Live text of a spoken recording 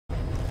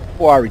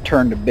Before I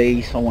return to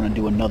base, I want to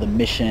do another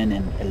mission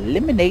and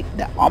eliminate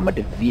the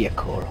armored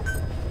vehicle.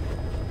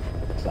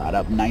 Side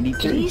up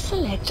 93. Please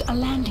select a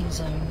landing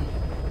zone.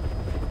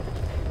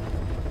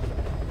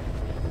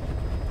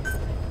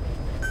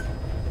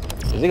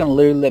 Is it gonna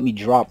literally let me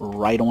drop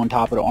right on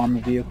top of the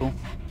armored vehicle?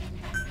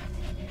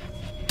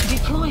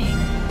 Deploying.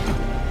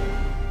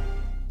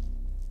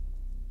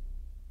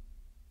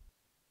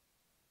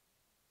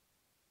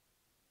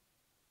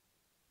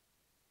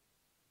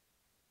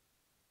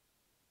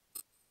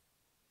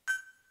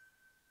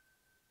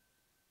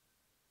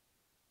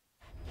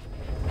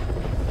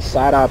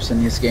 Side ops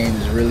in this game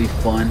is really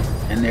fun,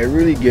 and they're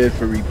really good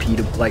for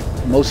repeatable. Like,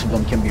 most of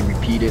them can be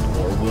repeated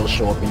or will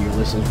show up in your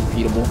list as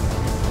repeatable,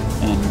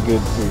 and good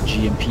for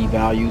GMP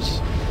values.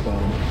 So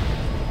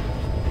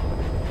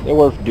they're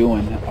worth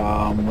doing.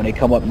 When they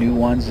come up new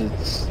ones,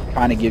 it's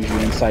kind of gives you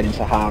insight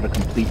into how to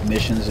complete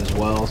missions as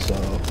well. So,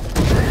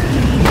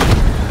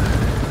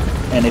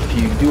 and if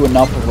you do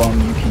enough of them,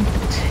 you can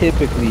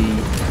typically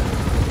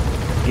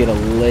get a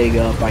leg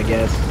up, I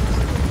guess.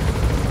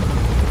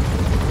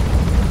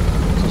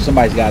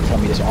 Somebody's got to tell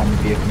me this armored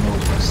vehicle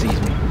knows when it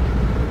sees me.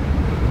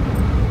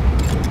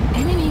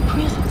 Enemy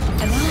presence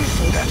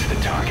analysis. That's the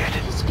target.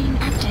 Has been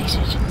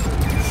updated.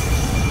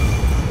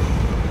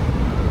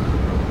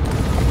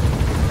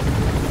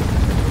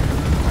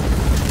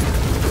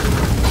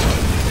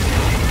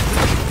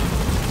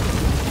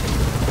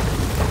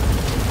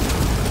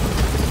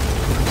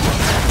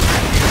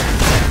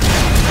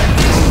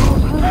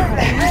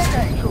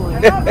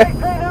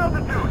 Maintain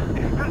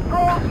altitude.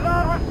 Control's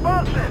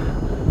non-responsive.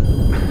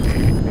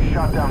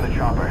 Shot down the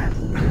chopper.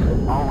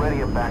 Already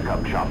a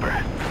backup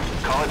chopper.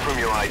 Call it from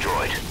your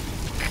iDroid.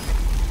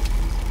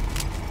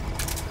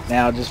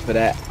 Now, just for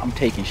that, I'm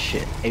taking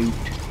shit out.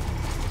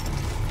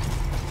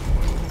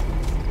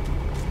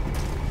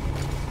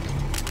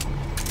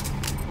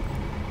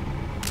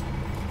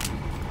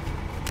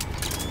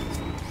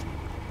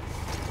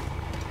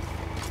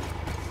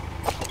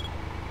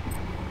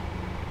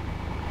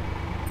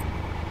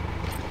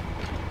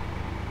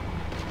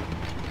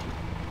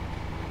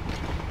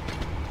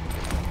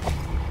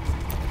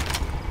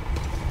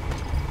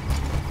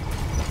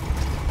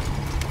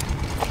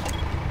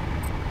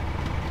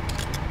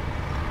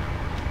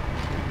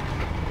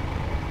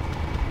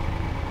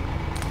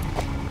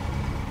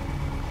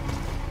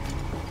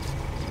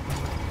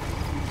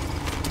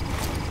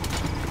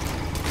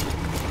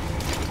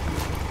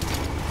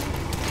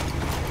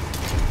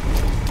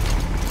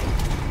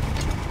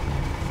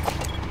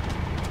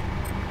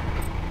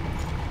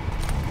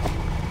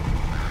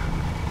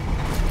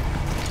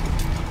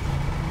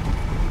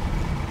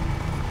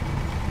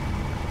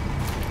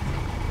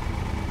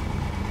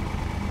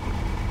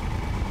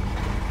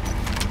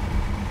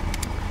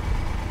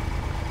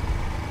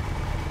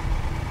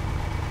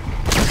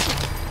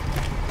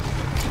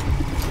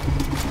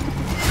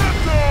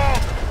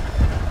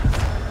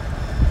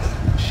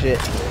 Shit.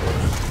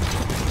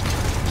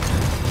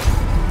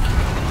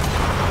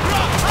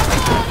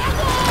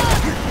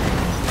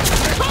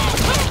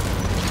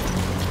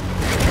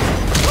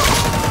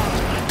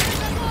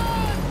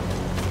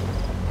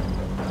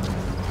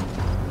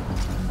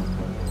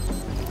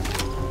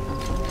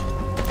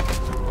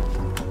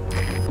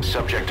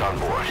 Subject on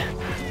board.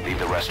 Leave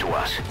the rest to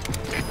us.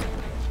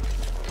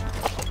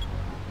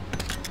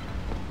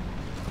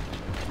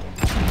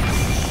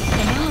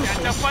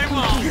 Analysis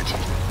complete.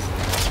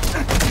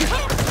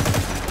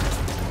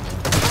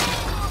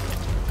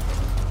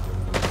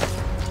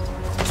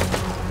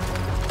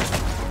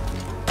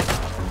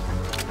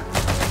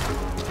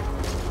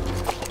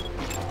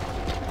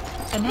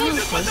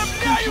 Analysis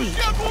complete.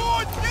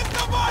 Не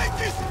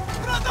сдавайтесь!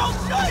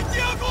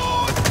 Продолжайте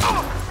огонь!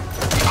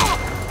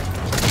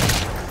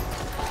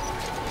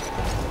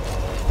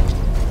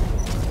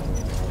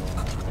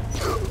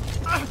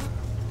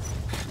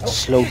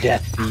 Slow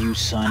death for you,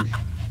 son.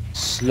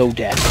 Slow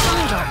death.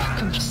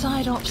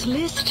 Side ops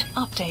list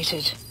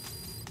updated.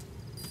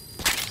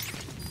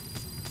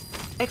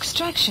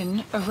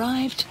 Extraction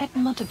arrived at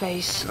Mother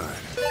Base.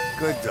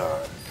 Good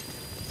dog.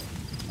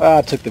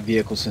 I took the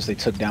vehicle since they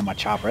took down my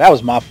chopper. That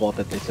was my fault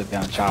that they took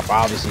down the chopper.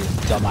 Obviously,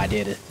 it's a dumb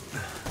idea to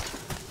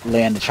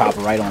land the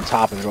chopper right on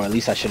top of it, or at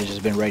least I should have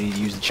just been ready to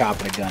use the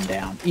chopper to gun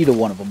down. Either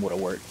one of them would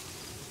have worked.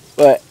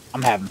 But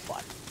I'm having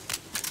fun.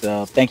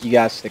 So thank you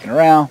guys for sticking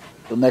around.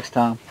 Till next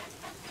time,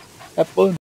 have fun.